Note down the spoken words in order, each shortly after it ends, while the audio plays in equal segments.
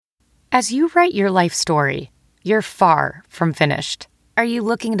As you write your life story, you're far from finished. Are you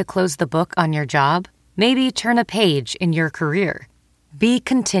looking to close the book on your job? Maybe turn a page in your career? Be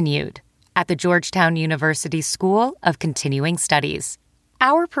continued at the Georgetown University School of Continuing Studies.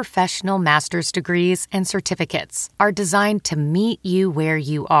 Our professional master's degrees and certificates are designed to meet you where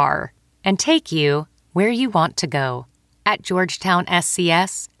you are and take you where you want to go. At Georgetown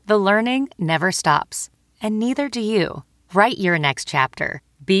SCS, the learning never stops, and neither do you. Write your next chapter.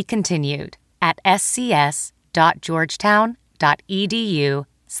 Be continued at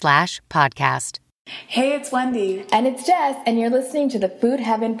scs.georgetown.edu/podcast. Hey, it's Wendy. And it's Jess, and you're listening to the Food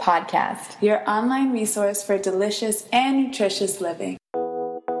Heaven Podcast, your online resource for delicious and nutritious living.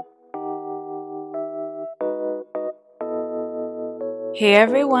 Hey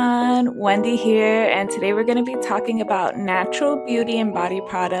everyone, Wendy here, and today we're going to be talking about natural beauty and body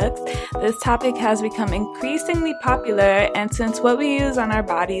products. This topic has become increasingly popular, and since what we use on our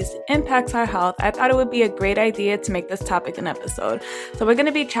bodies impacts our health, I thought it would be a great idea to make this topic an episode. So we're going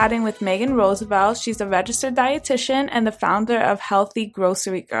to be chatting with Megan Roosevelt. She's a registered dietitian and the founder of Healthy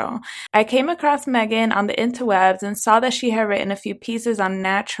Grocery Girl. I came across Megan on the interwebs and saw that she had written a few pieces on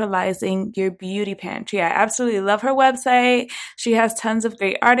naturalizing your beauty pantry. I absolutely love her website. She has tons of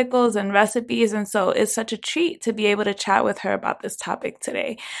great articles and recipes, and so it's such a treat to be able to chat with her about this topic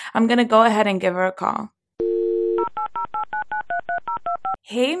today. I'm going to go ahead and give her a call.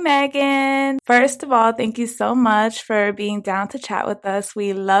 Hey Megan! First of all, thank you so much for being down to chat with us.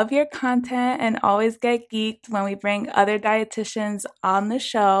 We love your content and always get geeked when we bring other dietitians on the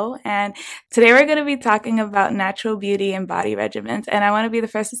show. And today we're going to be talking about natural beauty and body regimens. And I want to be the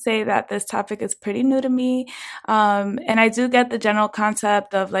first to say that this topic is pretty new to me. And I do get the general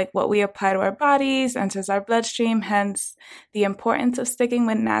concept of like what we apply to our bodies enters our bloodstream, hence the importance of sticking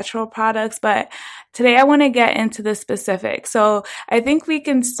with natural products. But today I want to get into the specifics. So I think we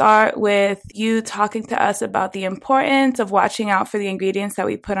can start with you talking to us about the importance of watching out for the ingredients that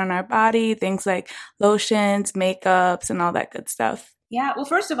we put on our body, things like lotions, makeups, and all that good stuff. Yeah, well,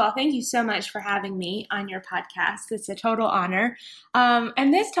 first of all, thank you so much for having me on your podcast. It's a total honor.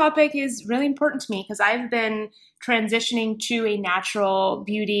 And this topic is really important to me because I've been transitioning to a natural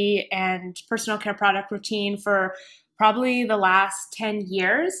beauty and personal care product routine for probably the last 10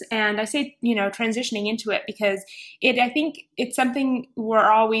 years. And I say, transitioning into it because I think it's something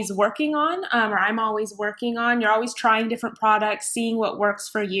we're always working on, or I'm always working on. You're always trying different products, seeing what works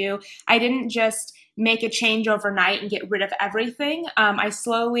for you. I didn't just make a change overnight and get rid of everything. I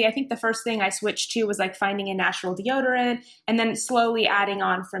think the first thing I switched to was like finding a natural deodorant and then slowly adding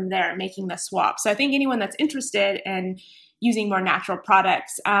on from there, making the swap. So I think anyone that's interested in using more natural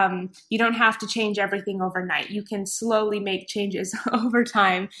products, you don't have to change everything overnight. You can slowly make changes over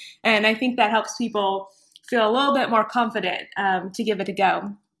time. And I think that helps people feel a little bit more confident to give it a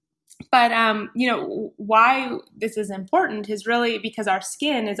go. But, why this is important is really because our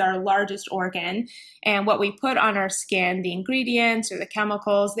skin is our largest organ, and what we put on our skin, the ingredients or the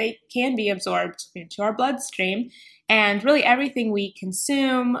chemicals, they can be absorbed into our bloodstream. And really everything we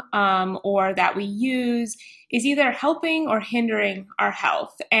consume or that we use is either helping or hindering our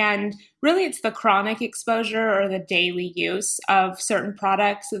health. And really it's the chronic exposure or the daily use of certain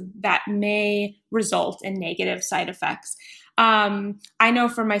products that may result in negative side effects. I know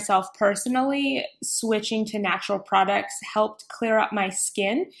for myself personally, switching to natural products helped clear up my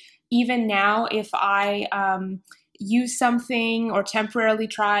skin. Even now, if I use something or temporarily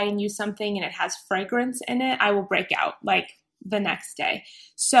try and use something and it has fragrance in it, I will break out like the next day.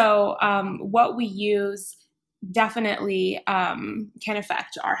 So what we use definitely can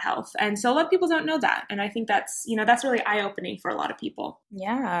affect our health. And so a lot of people don't know that. And I think that's really eye-opening for a lot of people.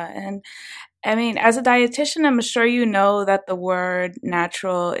 Yeah. And I mean, as a dietitian, I'm sure you know that the word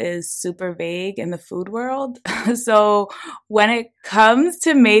natural is super vague in the food world. So when it comes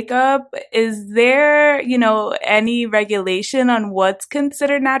to makeup, is there, any regulation on what's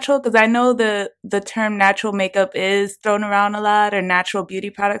considered natural? Because I know the term natural makeup is thrown around a lot, or natural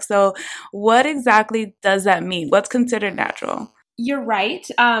beauty products. So what exactly does that mean? What's considered natural? You're right.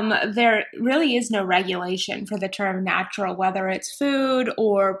 There really is no regulation for the term natural, whether it's food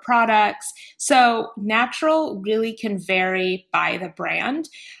or products. So natural really can vary by the brand.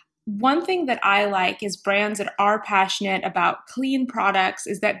 One thing that I like is brands that are passionate about clean products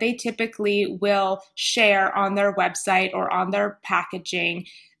is that they typically will share on their website or on their packaging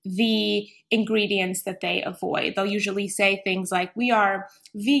the ingredients that they avoid. They'll usually say things like, we are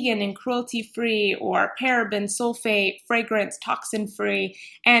vegan and cruelty-free, or paraben, sulfate, fragrance, toxin-free.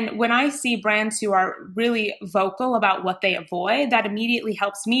 And when I see brands who are really vocal about what they avoid, that immediately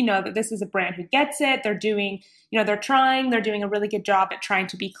helps me know that this is a brand who gets it. They're doing, they're doing a really good job at trying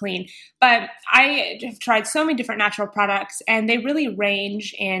to be clean. But I have tried so many different natural products, and they really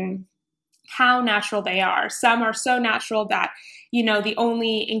range in how natural they are. Some are so natural that, the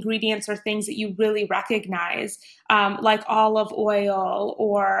only ingredients are things that you really recognize, like olive oil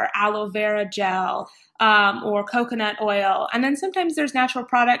or aloe vera gel, or coconut oil. And then sometimes there's natural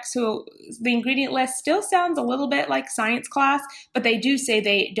products who the ingredient list still sounds a little bit like science class, but they do say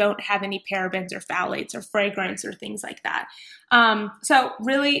they don't have any parabens or phthalates or fragrance or things like that. So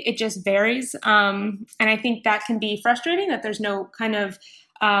really it just varies. And I think that can be frustrating that there's no kind of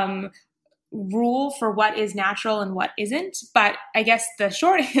rule for what is natural and what isn't. But I guess the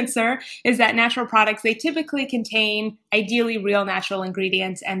short answer is that natural products, they typically contain ideally real natural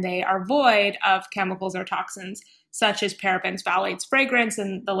ingredients, and they are void of chemicals or toxins such as parabens, phthalates, fragrance,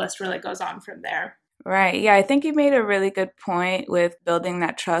 and the list really goes on from there. Right. Yeah, I think you made a really good point with building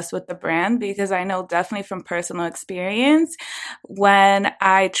that trust with the brand, because I know definitely from personal experience, when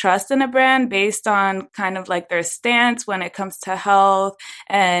I trust in a brand based on kind of like their stance when it comes to health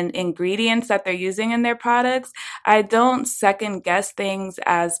and ingredients that they're using in their products, I don't second guess things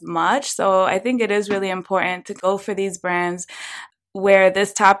as much. So I think it is really important to go for these brands where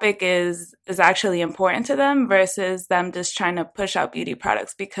this topic is actually important to them versus them just trying to push out beauty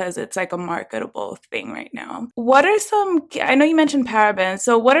products because it's like a marketable thing right now. What are I know you mentioned parabens,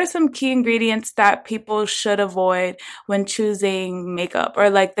 so what are some key ingredients that people should avoid when choosing makeup, or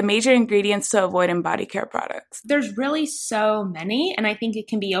like the major ingredients to avoid in body care products? There's really so many, and I think it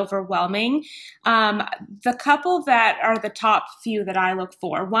can be overwhelming. The couple that are the top few that I look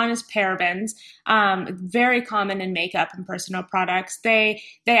for, one is parabens, very common in makeup and personal products. They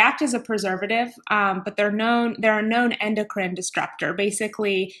act as a preservative, but they're a known endocrine disruptor.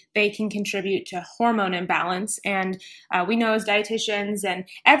 Basically, they can contribute to hormone imbalance. And we know as dietitians and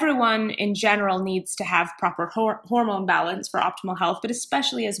everyone in general needs to have proper hormone balance for optimal health, but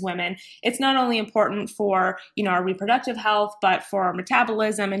especially as women, it's not only important for, our reproductive health, but for our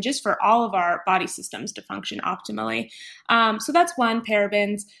metabolism and just for all of our body systems to function optimally. So that's one,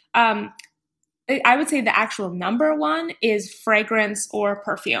 parabens. I would say the actual number one is fragrance or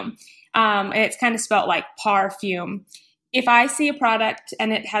perfume. And it's kind of spelled like parfume. If I see a product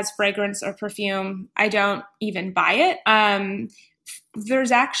and it has fragrance or perfume, I don't even buy it.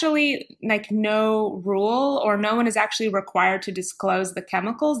 There's actually like no rule, or no one is actually required to disclose the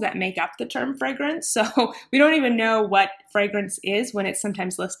chemicals that make up the term fragrance. So we don't even know what fragrance is when it's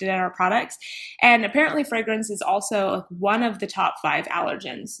sometimes listed in our products. And apparently fragrance is also one of the top 5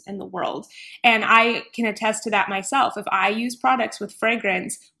 allergens in the world. And I can attest to that myself. If I use products with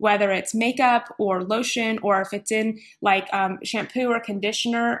fragrance, whether it's makeup or lotion, or if it's in like shampoo or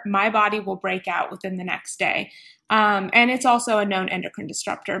conditioner, my body will break out within the next day. And it's also a known endocrine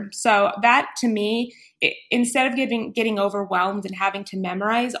disruptor. So that, to me, instead of getting overwhelmed and having to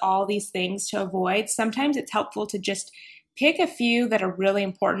memorize all these things to avoid, sometimes it's helpful to just pick a few that are really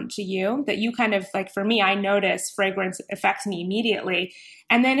important to you, that you kind of, like for me, I notice fragrance affects me immediately.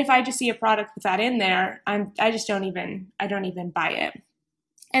 And then if I just see a product with that in there, I don't even buy it.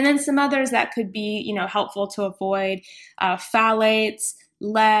 And then some others that could be, helpful to avoid, phthalates,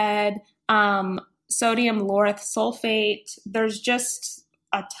 lead, sodium lauryl sulfate. There's just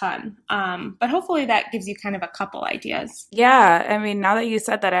a ton. But hopefully that gives you kind of a couple ideas. Yeah. I mean, now that you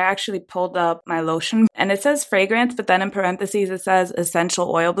said that, I actually pulled up my lotion and it says fragrance, but then in parentheses, it says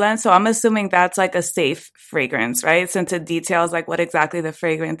essential oil blend. So I'm assuming that's like a safe fragrance, right? Since it details like what exactly the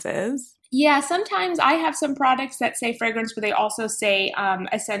fragrance is. Yeah, sometimes I have some products that say fragrance, but they also say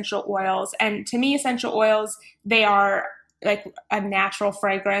essential oils. And to me, essential oils, they are like a natural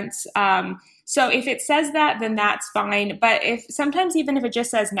fragrance. So if it says that, then that's fine. But sometimes even if it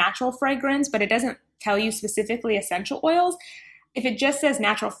just says natural fragrance, but it doesn't tell you specifically essential oils, if it just says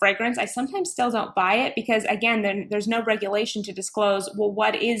natural fragrance, I sometimes still don't buy it because, again, then there's no regulation to disclose, well,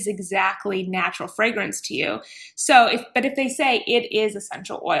 what is exactly natural fragrance to you? So if they say it is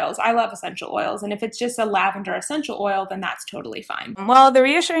essential oils, I love essential oils. And if it's just a lavender essential oil, then that's totally fine. Well, the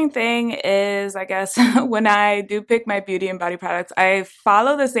reassuring thing is, I guess, when I do pick my beauty and body products, I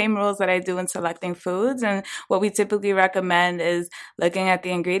follow the same rules that I do in selecting foods. And what we typically recommend is looking at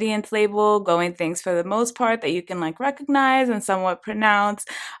the ingredients label, going things for the most part that you can like recognize, and some somewhat pronounced.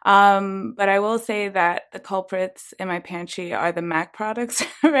 But I will say that the culprits in my pantry are the MAC products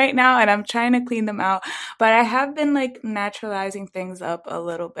right now, and I'm trying to clean them out. But I have been like naturalizing things up a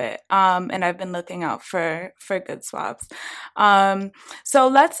little bit, and I've been looking out for good swaps. So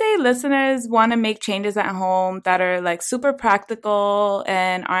let's say listeners want to make changes at home that are like super practical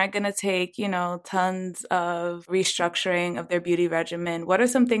and aren't going to take, tons of restructuring of their beauty regimen. What are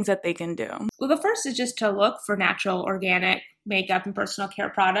some things that they can do? Well, the first is just to look for natural, organic makeup and personal care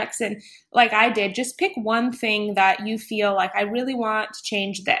products. And like I did, just pick one thing that you feel like I really want to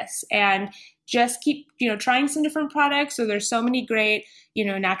change this, and just keep, trying some different products. So there's so many great,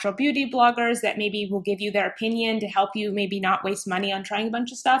 natural beauty bloggers that maybe will give you their opinion to help you maybe not waste money on trying a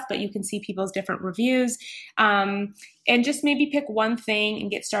bunch of stuff, but you can see people's different reviews. And just maybe pick one thing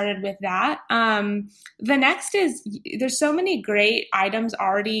and get started with that. The next is there's so many great items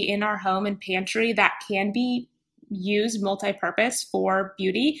already in our home and pantry that can be used multi-purpose for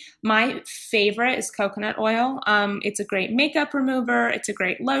beauty. My favorite is coconut oil. It's a great makeup remover. It's a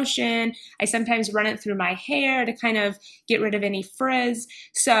great lotion. I sometimes run it through my hair to kind of get rid of any frizz.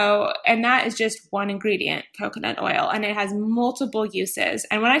 And that is just one ingredient, coconut oil, and it has multiple uses.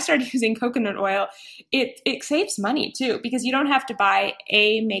 And when I started using coconut oil, it saves money too, because you don't have to buy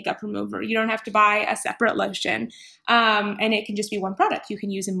a makeup remover. You don't have to buy a separate lotion. And it can just be one product you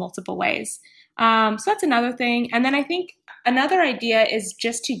can use in multiple ways. So that's another thing. And then I think another idea is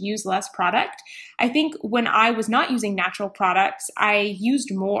just to use less product. I think when I was not using natural products, I used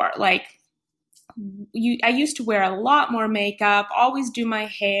more. I used to wear a lot more makeup, always do my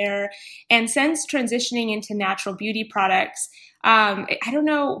hair. And since transitioning into natural beauty products, I don't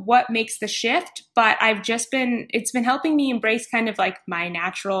know what makes the shift, but it's been helping me embrace kind of like my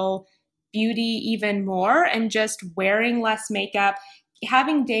natural beauty even more, and just wearing less makeup,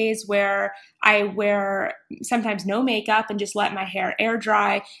 having days where I wear sometimes no makeup and just let my hair air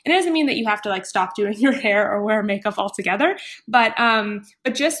dry. And it doesn't mean that you have to like stop doing your hair or wear makeup altogether, but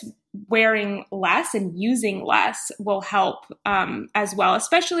just wearing less and using less will help as well,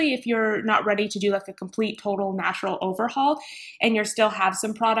 especially if you're not ready to do like a complete total natural overhaul and you still have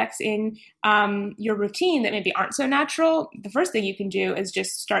some products in your routine that maybe aren't so natural. The first thing you can do is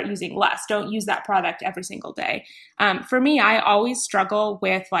just start using less. Don't use that product every single day. For me, I always struggle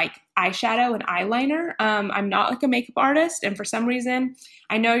with like eyeshadow and eyeliner. I'm not like a makeup artist, and for some reason,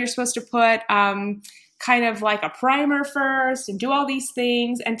 I know you're supposed to put kind of like a primer first and do all these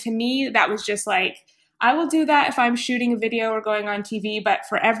things. And to me, that was just like, I will do that if I'm shooting a video or going on TV, but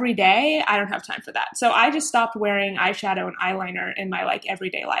for every day, I don't have time for that. So I just stopped wearing eyeshadow and eyeliner in my like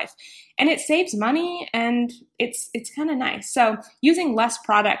everyday life. And it saves money and it's kind of nice. So using less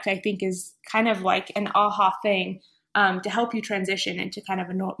product, I think, is kind of like an aha thing to help you transition into kind of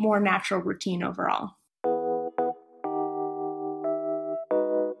a more natural routine overall.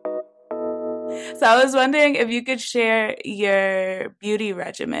 So I was wondering if you could share your beauty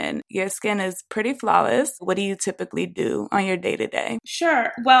regimen. Your skin is pretty flawless. What do you typically do on your day-to-day?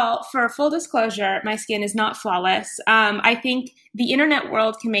 Sure. Well, for full disclosure, my skin is not flawless. I think the internet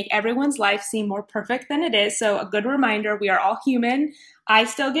world can make everyone's life seem more perfect than it is. So a good reminder, we are all human. I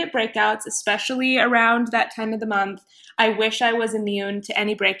still get breakouts, especially around that time of the month. I wish I was immune to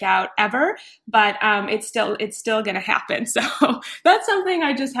any breakout ever, but it's still going to happen. So that's something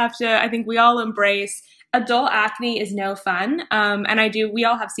I just have to, I think we all embrace. Adult acne is no fun. We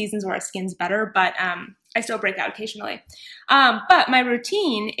all have seasons where our skin's better, but I still break out occasionally. But my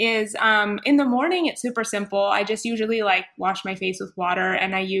routine is in the morning, it's super simple. I just usually like wash my face with water,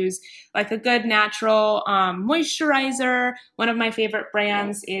 and I use like a good natural moisturizer. One of my favorite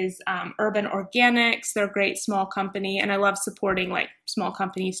brands is Urban Organics. They're a great small company, and I love supporting like small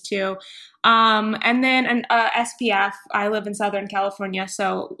companies too. And then an SPF. I live in Southern California,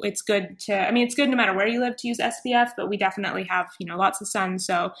 so it's good no matter where you live to use SPF, but we definitely have, lots of sun.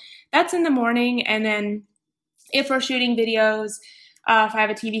 So that's in the morning. And then if we're shooting videos, if I have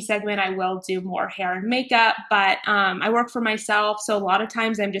a TV segment, I will do more hair and makeup, but I work for myself. So a lot of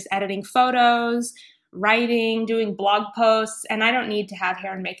times I'm just editing photos, writing, doing blog posts, and I don't need to have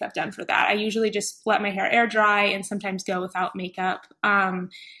hair and makeup done for that. I usually just let my hair air dry and sometimes go without makeup. And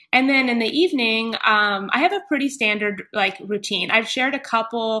then in the evening, I have a pretty standard like routine. I've shared a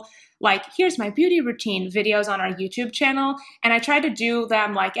couple like, here's my beauty routine videos on our YouTube channel. And I try to do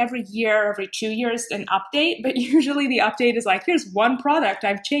them like every year, every 2 years, an update. But usually the update is like, here's one product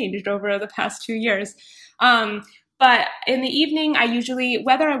I've changed over the past 2 years. But in the evening, I usually,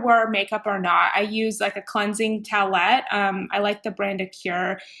 whether I wear makeup or not, I use like a cleansing towelette. I like the brand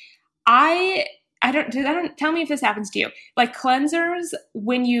Cure. I I don't tell me if this happens to you. Like cleansers,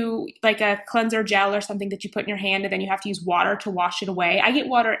 when you like a cleanser gel or something that you put in your hand and then you have to use water to wash it away. I get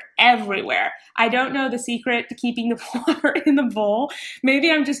water everywhere. I don't know the secret to keeping the water in the bowl. Maybe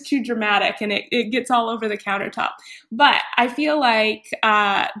I'm just too dramatic and it gets all over the countertop. But I feel like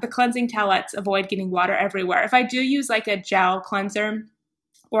the cleansing towelettes avoid getting water everywhere. If I do use like a gel cleanser,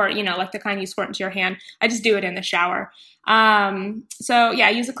 or, like the kind you squirt into your hand, I just do it in the shower. So yeah, I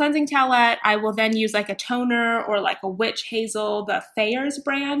use a cleansing towelette. I will then use like a toner or like a witch hazel. The Thayer's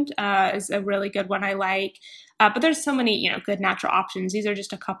brand is a really good one I like. But there's so many, good natural options. These are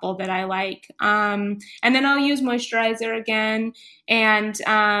just a couple that I like. And then I'll use moisturizer again. And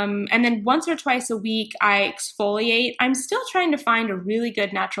then once or twice a week, I exfoliate. I'm still trying to find a really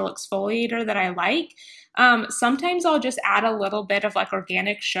good natural exfoliator that I like. Sometimes I'll just add a little bit of like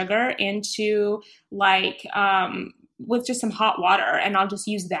organic sugar into like, with just some hot water, and I'll just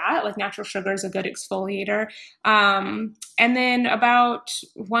use that. Like natural sugar is a good exfoliator. And then about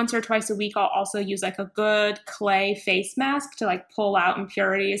once or twice a week, I'll also use like a good clay face mask to like pull out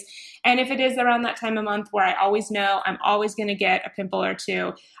impurities. And if it is around that time of month where I always know I'm always going to get a pimple or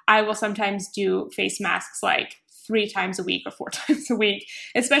two, I will sometimes do face masks like 3 times a week or 4 times a week.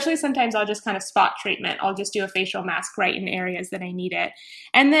 Especially sometimes I'll just kind of spot treatment. I'll just do a facial mask right in areas that I need it.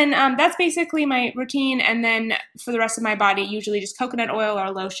 And then that's basically my routine. And then for the rest of my body, usually just coconut oil or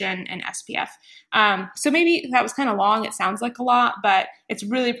lotion and SPF. So maybe that was kind of long. It sounds like a lot, but it's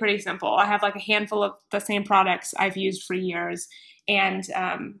really pretty simple. I have like a handful of the same products I've used for years. And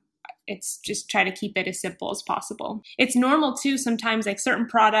it's just try to keep it as simple as possible. It's normal too, sometimes like certain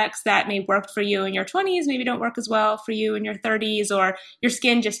products that may work for you in your 20s maybe don't work as well for you in your 30s, or your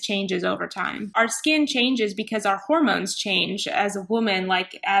skin just changes over time. Our skin changes because our hormones change as a woman,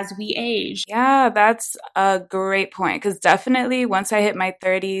 like as we age. Yeah, that's a great point, because definitely once I hit my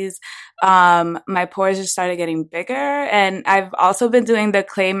 30s, my pores just started getting bigger. And I've also been doing the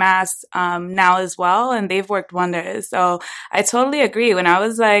clay masks now as well, and they've worked wonders. So I totally agree. When I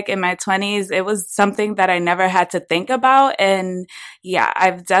was like in my 20s, it was something that I never had to think about. And yeah,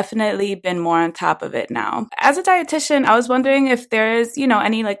 I've definitely been more on top of it now. As a dietitian, I was wondering if there's,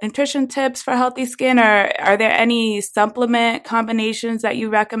 any like nutrition tips for healthy skin, or are there any supplement combinations that you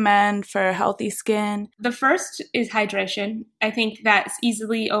recommend for healthy skin? The first is hydration. I think that's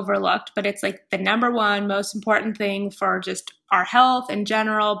easily overlooked, but it's like the number one most important thing for just our health in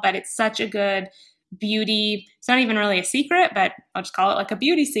general, but it's such a good beauty. It's not even really a secret, but I'll just call it like a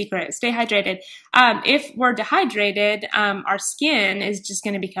beauty secret. Stay hydrated. If we're dehydrated, our skin is just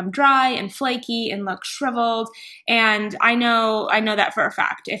going to become dry and flaky and look shriveled. And I know that for a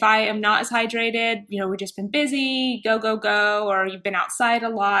fact. If I am not as hydrated, we've just been busy, go, or you've been outside a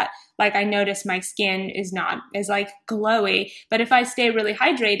lot, like I notice my skin is like glowy. But if I stay really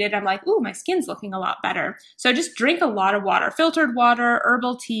hydrated, I'm like, ooh, my skin's looking a lot better. So just drink a lot of water, filtered water,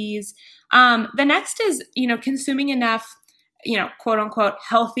 herbal teas. The next is, consuming enough, quote unquote,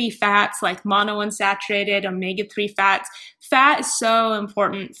 healthy fats like monounsaturated, omega-3 fats. Fat is so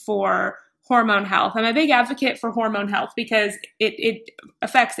important for hormone health. I'm a big advocate for hormone health because it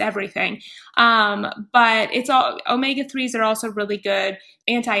affects everything. But omega-3s are also really good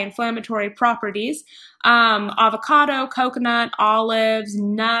anti-inflammatory properties. Avocado, coconut, olives,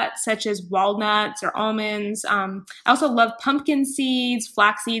 nuts such as walnuts or almonds. I also love pumpkin seeds,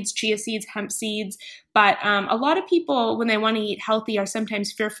 flax seeds, chia seeds, hemp seeds. But a lot of people, when they want to eat healthy, are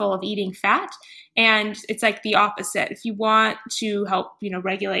sometimes fearful of eating fat. And it's like the opposite. If you want to help,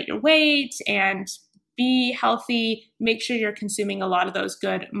 regulate your weight and be healthy, make sure you're consuming a lot of those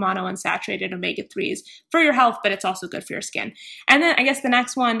good monounsaturated omega-3s for your health, but it's also good for your skin. And then I guess the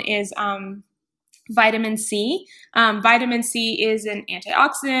next one is vitamin C. Vitamin C is an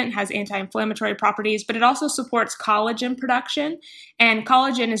antioxidant, has anti-inflammatory properties, but it also supports collagen production. And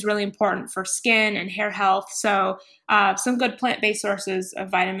collagen is really important for skin and hair health. So some good plant-based sources of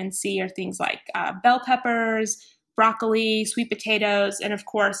vitamin C are things like bell peppers, broccoli, sweet potatoes, and of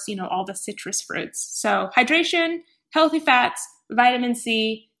course, all the citrus fruits. So hydration, healthy fats, vitamin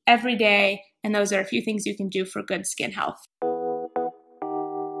C every day. And those are a few things you can do for good skin health.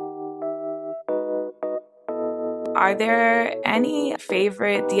 Are there any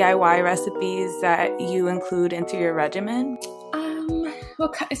favorite DIY recipes that you include into your regimen?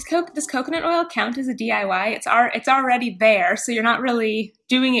 Well, does coconut oil count as a DIY? It's already there, so you're not really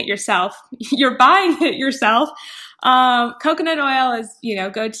doing it yourself. You're buying it yourself. Coconut oil is,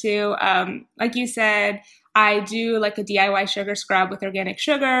 go-to. Like you said, I do like a DIY sugar scrub with organic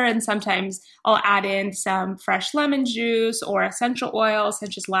sugar, and sometimes I'll add in some fresh lemon juice or essential oils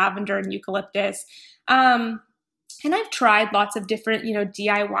such as lavender and eucalyptus. And I've tried lots of different,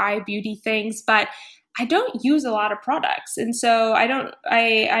 DIY beauty things, but I don't use a lot of products. And so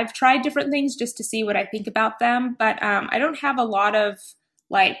I've tried different things just to see what I think about them, but I don't have a lot of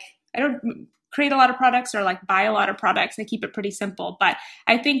I don't create a lot of products or buy a lot of products. I keep it pretty simple. But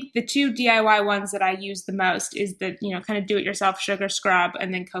I think the two DIY ones that I use the most is the, kind of do-it-yourself sugar scrub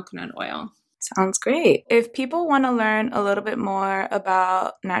and then coconut oil. Sounds great. If people want to learn a little bit more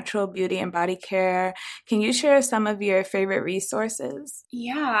about natural beauty and body care, can you share some of your favorite resources?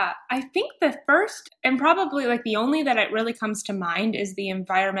 Yeah, I think the first and probably the only that it really comes to mind is the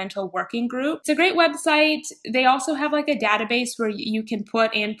Environmental Working Group. It's a great website. They also have a database where you can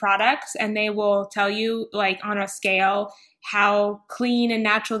put in products and they will tell you on a scale how clean and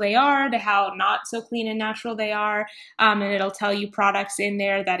natural they are to how not so clean and natural they are. And it'll tell you products in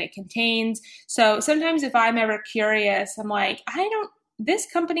there that it contains. So sometimes if I'm ever curious, I'm this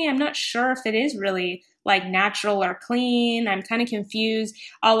company, I'm not sure if it is really natural or clean. I'm kind of confused.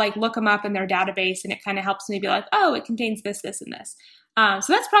 I'll look them up in their database and it kind of helps me be oh, it contains this, this, and this.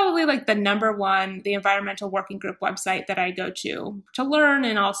 So that's probably the number one, the Environmental Working Group website that I go to learn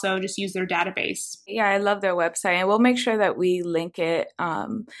and also just use their database. Yeah, I love their website. And we'll make sure that we link it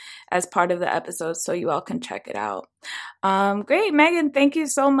as part of the episode so you all can check it out. Great, Megan, thank you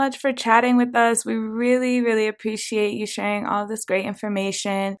so much for chatting with us. We really, really appreciate you sharing all this great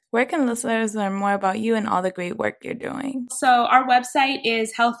information. Where can listeners learn more about you and all the great work you're doing? So our website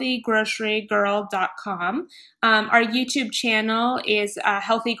is healthygrocerygirl.com. Our YouTube channel is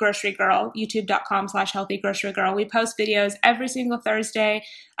Healthy Grocery Girl, youtube.com/healthygrocerygirl. We post videos every single Thursday,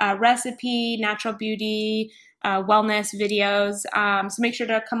 recipe, natural beauty, wellness videos. So make sure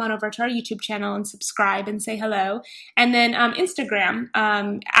to come on over to our YouTube channel and subscribe and say hello. And then Instagram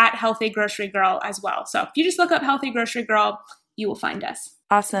at Healthy Grocery Girl as well. So if you just look up Healthy Grocery Girl, you will find us.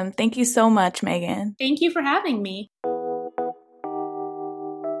 Awesome. Thank you so much, Megan. Thank you for having me.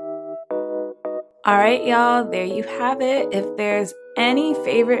 All right, y'all, there you have it. If there's any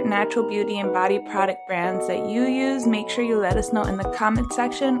favorite natural beauty and body product brands that you use, make sure you let us know in the comment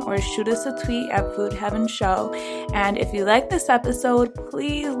section or shoot us a tweet at Food Heaven Show. And if you like this episode,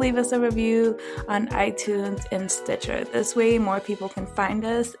 please leave us a review on iTunes and Stitcher. This way more people can find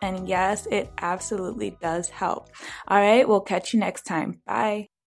us. And yes, it absolutely does help. All right, we'll catch you next time. Bye.